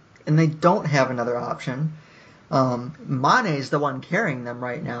him, and they don't have another option. Mane's the one carrying them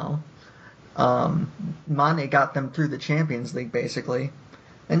right now. Mane got them through the Champions League, basically.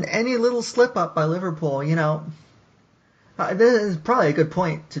 And any little slip-up by Liverpool, this is probably a good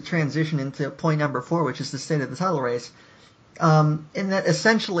point to transition into point number 4, which is the state of the title race. In that,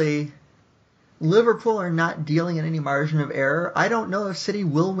 essentially, Liverpool are not dealing in any margin of error. I don't know if City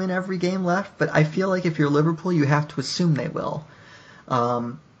will win every game left, but I feel like if you're Liverpool, you have to assume they will.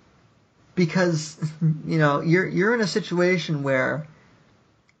 Because, you're in a situation where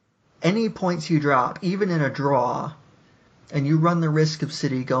any points you drop, even in a draw, and you run the risk of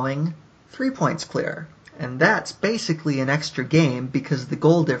City going 3 points clear. And that's basically an extra game because the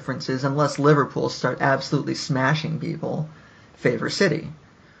goal differences, unless Liverpool start absolutely smashing people, favor City.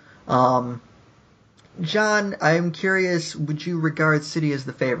 John, I'm curious, would you regard City as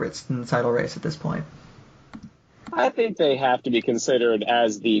the favorites in the title race at this point? I think they have to be considered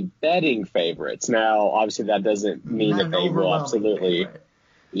as the betting favorites. Now, obviously, that doesn't mean that they will absolutely. Favorite.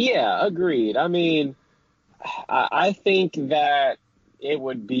 Yeah, agreed. I mean, I think that it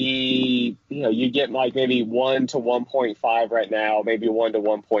would be, you get like maybe 1 to 1.5 right now, maybe 1 to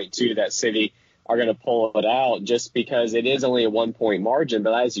 1.2 that City are going to pull it out just because it is only a 1-point margin.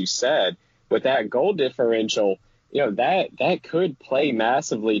 But as you said, with that goal differential, that could play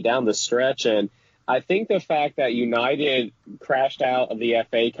massively down the stretch. And I think the fact that United crashed out of the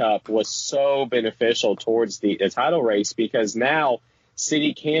FA Cup was so beneficial towards the title race because now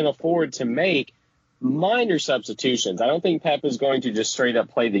City can afford to make minor substitutions. I don't think Pep is going to just straight up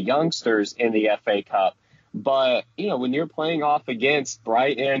play the youngsters in the FA Cup. But, when you're playing off against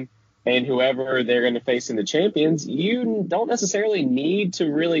Brighton and whoever they're going to face in the Champions, you don't necessarily need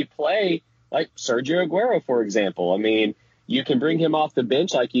to really play like Sergio Aguero, for example. I mean, you can bring him off the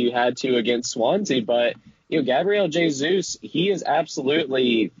bench like you had to against Swansea, but, Gabriel Jesus, he is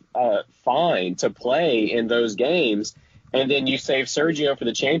absolutely fine to play in those games. And then you save Sergio for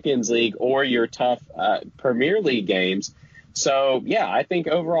the Champions League or your tough Premier League games. So, yeah, I think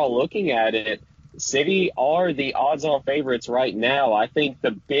overall looking at it, City are the odds-on favorites right now. I think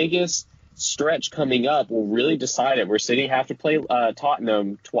the biggest stretch coming up will really decide it, where City have to play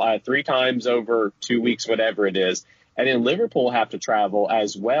Tottenham 3 times over 2 weeks, whatever it is. And then Liverpool have to travel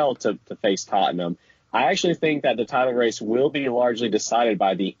as well to face Tottenham. I actually think that the title race will be largely decided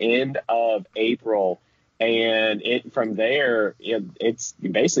by the end of April. And from there, it's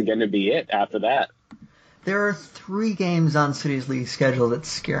basically going to be it after that. There are 3 games on City's league schedule that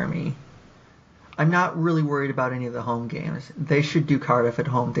scare me. I'm not really worried about any of the home games. They should do Cardiff at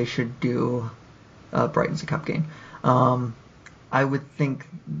home. They should do Brighton's a cup game. I would think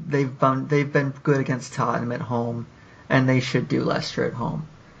they've been good against Tottenham at home, and they should do Leicester at home.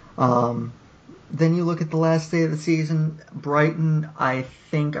 Then you look at the last day of the season. Brighton, I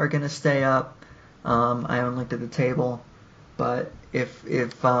think, are going to stay up. I haven't looked at the table, but if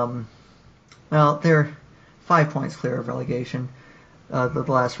they're 5 points clear of relegation, the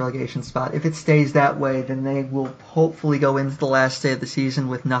last relegation spot. If it stays that way, then they will hopefully go into the last day of the season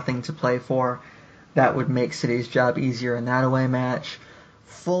with nothing to play for. That would make City's job easier in that away match.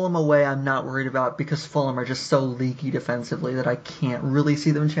 Fulham away, I'm not worried about because Fulham are just so leaky defensively that I can't really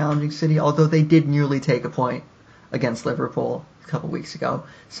see them challenging City, although they did nearly take a point against Liverpool a couple weeks ago.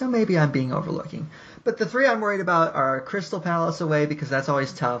 So maybe I'm being overlooking. But the 3 I'm worried about are Crystal Palace away because that's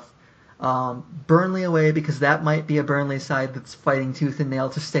always tough. Burnley away because that might be a Burnley side that's fighting tooth and nail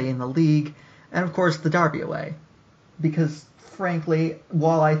to stay in the league. And of course the Derby away. Because frankly,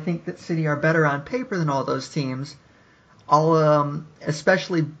 while I think that City are better on paper than all those teams,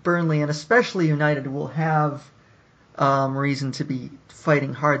 especially Burnley and especially United will have reason to be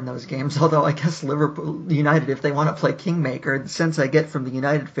fighting hard in those games. Although I guess United, if they want to play Kingmaker, the sense I get from the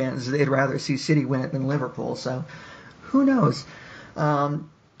United fans is they'd rather see City win it than Liverpool. So who knows?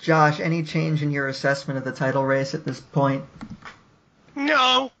 Josh, any change in your assessment of the title race at this point?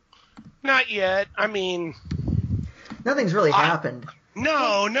 No, not yet. I mean, nothing's really happened.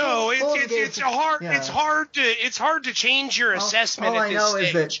 No, it's hard to change your assessment at this stage. All I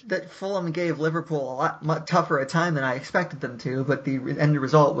know is that Fulham gave Liverpool a lot tougher a time than I expected them to, but the end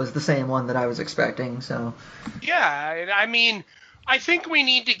result was the same one that I was expecting. So yeah, I mean, I think we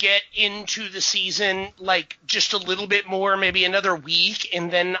need to get into the season like just a little bit more, maybe another week,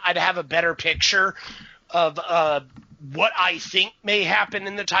 and then I'd have a better picture of what I think may happen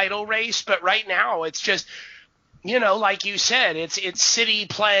in the title race. But right now, it's just, like you said, it's City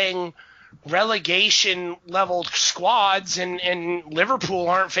playing relegation level squads, and Liverpool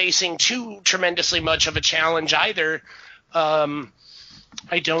aren't facing too tremendously much of a challenge either.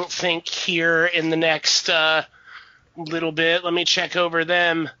 I don't think here in the next little bit. Let me check over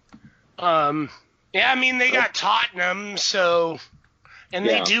them. Yeah, I mean they got Tottenham, so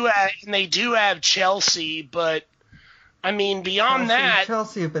they do have Chelsea, but I mean beyond that,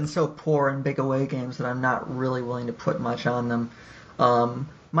 Chelsea have been so poor in big away games that I'm not really willing to put much on them.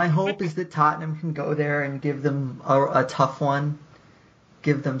 My hope is that Tottenham can go there and give them a tough one,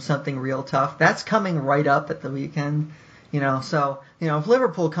 give them something real tough. That's coming right up at the weekend. So if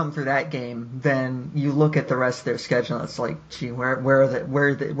Liverpool come through that game, then you look at the rest of their schedule. And it's like, gee, where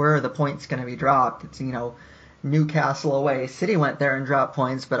are the points going to be dropped? It's Newcastle away. City went there and dropped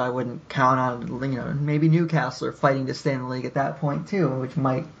points, but I wouldn't count on maybe Newcastle are fighting to stay in the league at that point too, which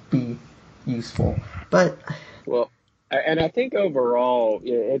might be useful. But and I think overall,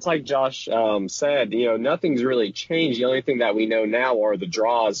 it's like Josh said. Nothing's really changed. The only thing that we know now are the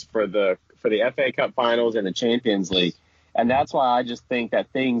draws for the FA Cup Finals and the Champions League. And that's why I just think that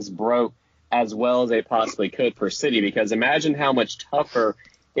things broke as well as they possibly could for City, because imagine how much tougher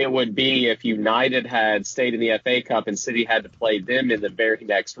it would be if United had stayed in the FA Cup and City had to play them in the very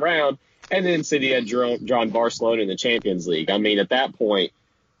next round, and then City had drawn Barcelona in the Champions League. I mean, at that point,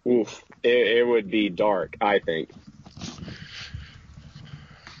 it would be dark, I think.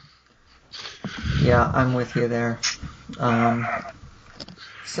 Yeah, I'm with you there.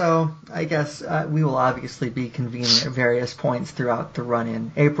 So I guess we will obviously be convening at various points throughout the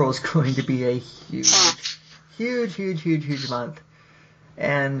run-in. April is going to be a huge month.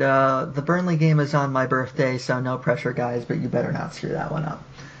 And the Burnley game is on my birthday, so no pressure, guys, but you better not screw that one up.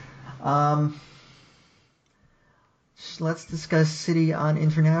 Let's discuss City on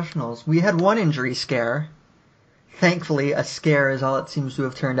internationals. We had one injury scare. Thankfully, a scare is all it seems to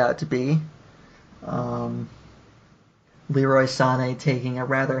have turned out to be. Leroy Sané taking a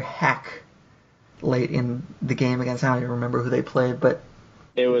rather hack late in the game against, I don't even remember who they played, but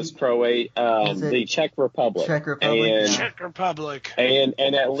it was the Czech Republic. Czech Republic. Czech Republic. And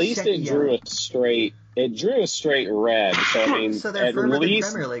at least it drew a straight red. So I mean, so they're firmer than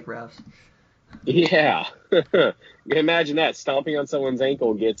Premier League refs. Yeah. Imagine that. Stomping on someone's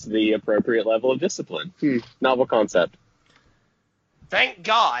ankle gets the appropriate level of discipline. Novel concept. Thank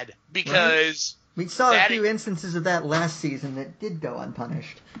God, because we saw a few instances of that last season that did go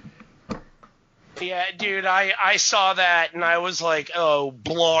unpunished. Yeah, dude, I saw that and I was like, oh,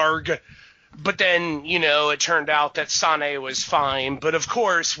 blarg. But then, it turned out that Sané was fine. But of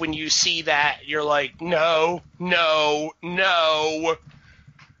course, when you see that, you're like, no.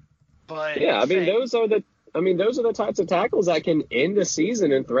 But yeah, those are the types of tackles that can end a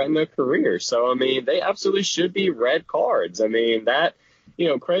season and threaten a career. So, they absolutely should be red cards. That,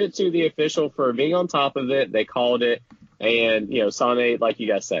 credit to the official for being on top of it. They called it. And, Sané, like you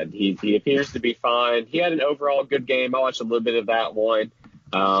guys said, he appears to be fine. He had an overall good game. I watched a little bit of that one.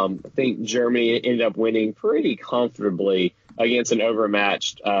 I think Germany ended up winning pretty comfortably against an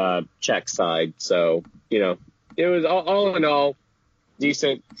overmatched Czech side. So, it was all in all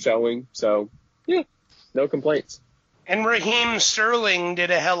decent showing. So, yeah, no complaints. And Raheem Sterling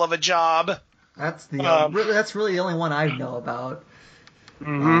did a hell of a job. That's really the only one I know about.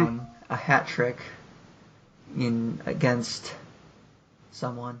 Mm-hmm. A hat trick against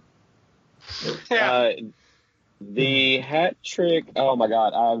someone. Yeah. The hat trick, oh my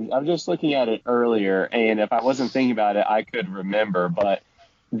God, I'm just looking at it earlier, and if I wasn't thinking about it, I could remember. But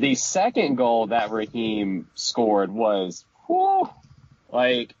the second goal that Raheem scored was,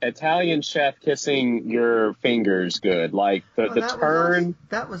 like Italian chef kissing your fingers good. Like the turn.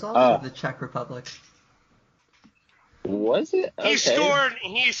 That was also the Czech Republic. Was it? Okay.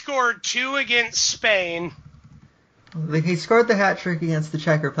 He scored 2 against Spain. He scored the hat trick against the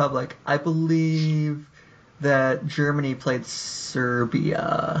Czech Republic. I believe that Germany played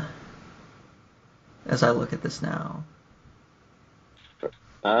Serbia. As I look at this now.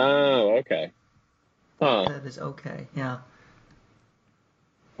 Oh, okay. Huh. That is okay, yeah.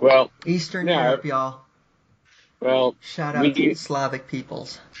 Well, Eastern Europe, y'all. Well, shout out to Slavic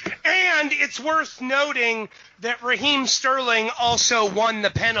peoples. And it's worth noting that Raheem Sterling also won the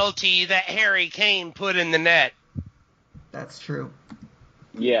penalty that Harry Kane put in the net. That's true.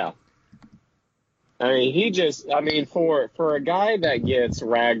 Yeah. For a guy that gets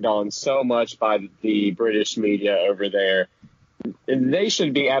ragged on so much by the British media over there, they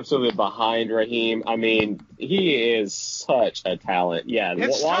should be absolutely behind Raheem. He is such a talent. Yeah,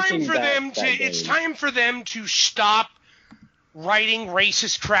 it's time for them to stop writing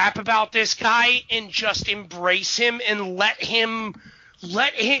racist crap about this guy and just embrace him and let him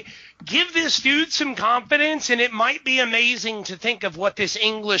give this dude some confidence, and it might be amazing to think of what this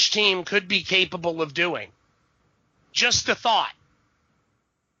English team could be capable of doing. Just a thought.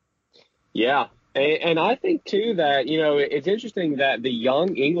 Yeah. And I think, too, that, it's interesting that the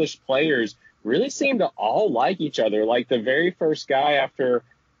young English players really seem to all like each other. Like the very first guy after,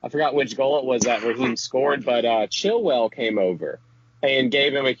 I forgot which goal it was that Raheem scored, but Chilwell came over and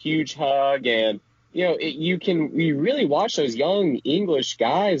gave him a huge hug. And, you really watch those young English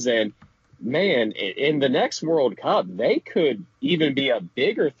guys, and, man, in the next World Cup, they could even be a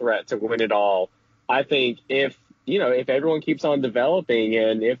bigger threat to win it all, I think, if everyone keeps on developing,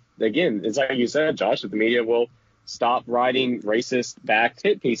 and if, again, it's like you said, Josh, if the media will stop writing racist backed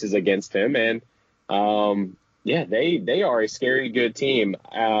hit pieces against him. And, they are a scary good team.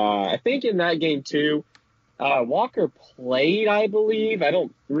 I think in that game, too, Walker played, I believe. I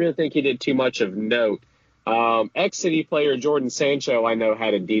don't really think he did too much of note. Ex-City player Jordan Sancho, I know,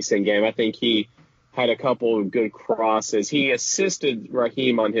 had a decent game. I think he had a couple of good crosses. He assisted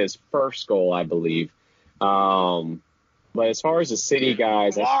Raheem on his first goal, I believe. But as far as the City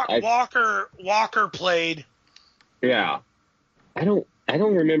guys, Walker played. Yeah, I don't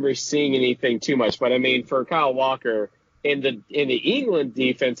remember seeing anything too much. But I mean, for Kyle Walker in the England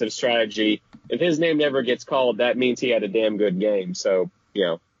defensive strategy, if his name never gets called, that means he had a damn good game. So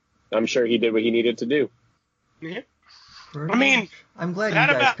I'm sure he did what he needed to do. Yeah. I mean, I'm glad you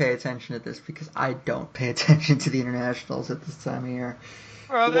guys pay attention to this, because I don't pay attention to the internationals at this time of year.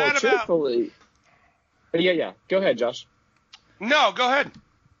 Well, truthfully. Yeah. Go ahead, Josh. No, go ahead.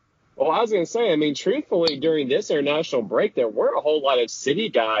 Well, I was going to say, I mean, truthfully, during this international break, there weren't a whole lot of City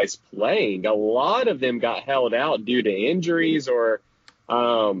guys playing. A lot of them got held out due to injuries or,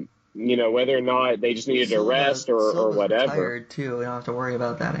 whether or not they just needed a rest or whatever. Retired, too. We don't have to worry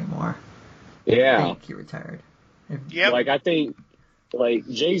about that anymore. Yeah. I think he retired. Yep. I think,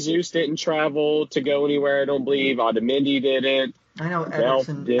 Jesus didn't travel to go anywhere, I don't believe. Otamendi didn't. I know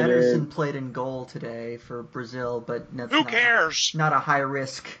Ederson played in goal today for Brazil, but who cares? Not a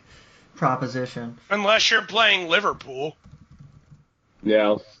high-risk proposition. Unless you're playing Liverpool.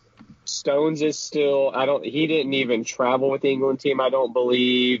 Yeah. Stones is still, he didn't even travel with the England team, I don't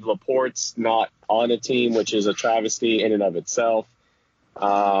believe. Laporte's not on a team, which is a travesty in and of itself.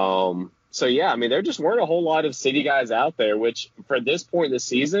 So, yeah, I mean, there just weren't a whole lot of City guys out there, which for this point in the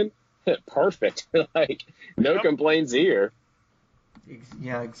season, perfect. No complaints here.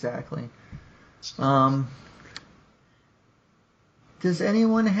 Yeah, exactly. Does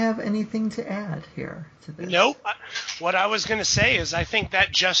anyone have anything to add here to this? Nope. What I was going to say is I think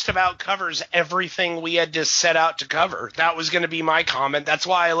that just about covers everything we had to set out to cover. That was going to be my comment. That's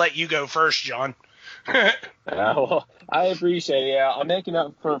why I let you go first, John. Well, I appreciate it. Yeah, I'm making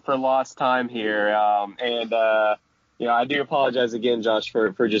up for lost time here. I do apologize again, Josh,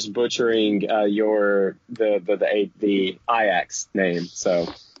 for just butchering the Ajax name.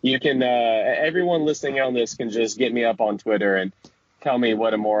 So you can everyone listening on this can just get me up on Twitter and tell me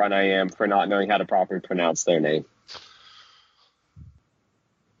what a moron I am for not knowing how to properly pronounce their name.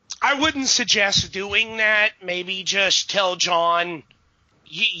 I wouldn't suggest doing that. Maybe just tell John,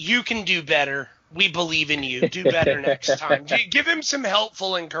 you can do better. We believe in you. Do better next time. Give him some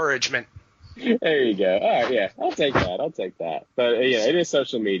helpful encouragement. There you go. All right, yeah, I'll take that. But, it is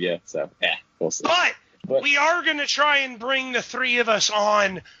social media, so, yeah, we'll see. But we are going to try and bring the three of us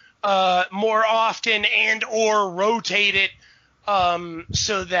on more often and or rotate it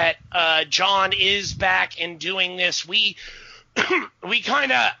so that John is back and doing this. We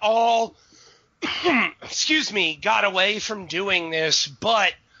kind of all, got away from doing this,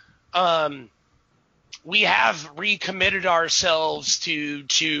 but we have recommitted ourselves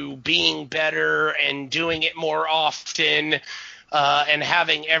to being better and doing it more often and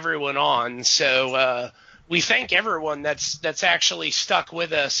having everyone on. So we thank everyone that's actually stuck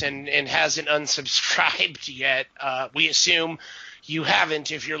with us and hasn't unsubscribed yet. We assume you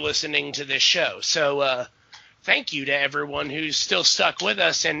haven't if you're listening to this show. So thank you to everyone who's still stuck with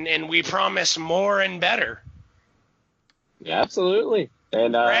us, and we promise more and better. Yeah, absolutely.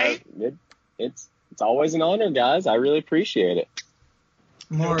 And right? It's always an honor, guys. I really appreciate it.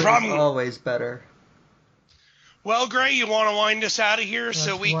 More is always better. Well, Gray, you want to wind us out of here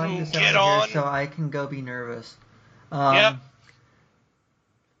so we can get on? So I can go be nervous. Yep.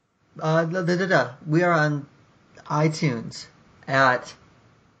 We are on iTunes at...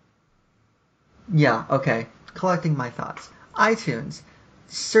 Yeah, okay. Collecting my thoughts. iTunes.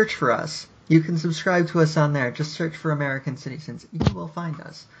 Search for us. You can subscribe to us on there. Just search for American Citizens. You will find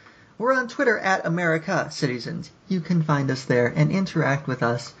us. We're on Twitter at America Cityzens. You can find us there and interact with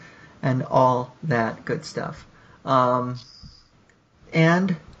us and all that good stuff. And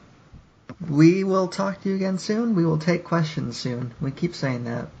We will talk to you again soon. We will take questions soon. We keep saying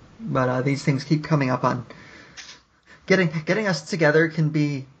that, but these things keep coming up on. Getting us together can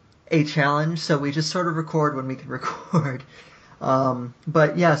be a challenge, so we just sort of record when we can record.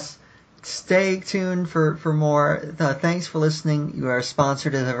 But yes, stay tuned for more. Thanks for listening. You are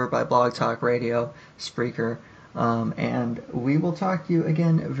sponsored as ever by Blog Talk Radio, Spreaker. And we will talk to you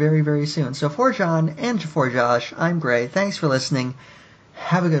again very, very soon. So for John and for Josh, I'm Gray. Thanks for listening.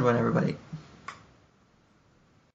 Have a good one, everybody.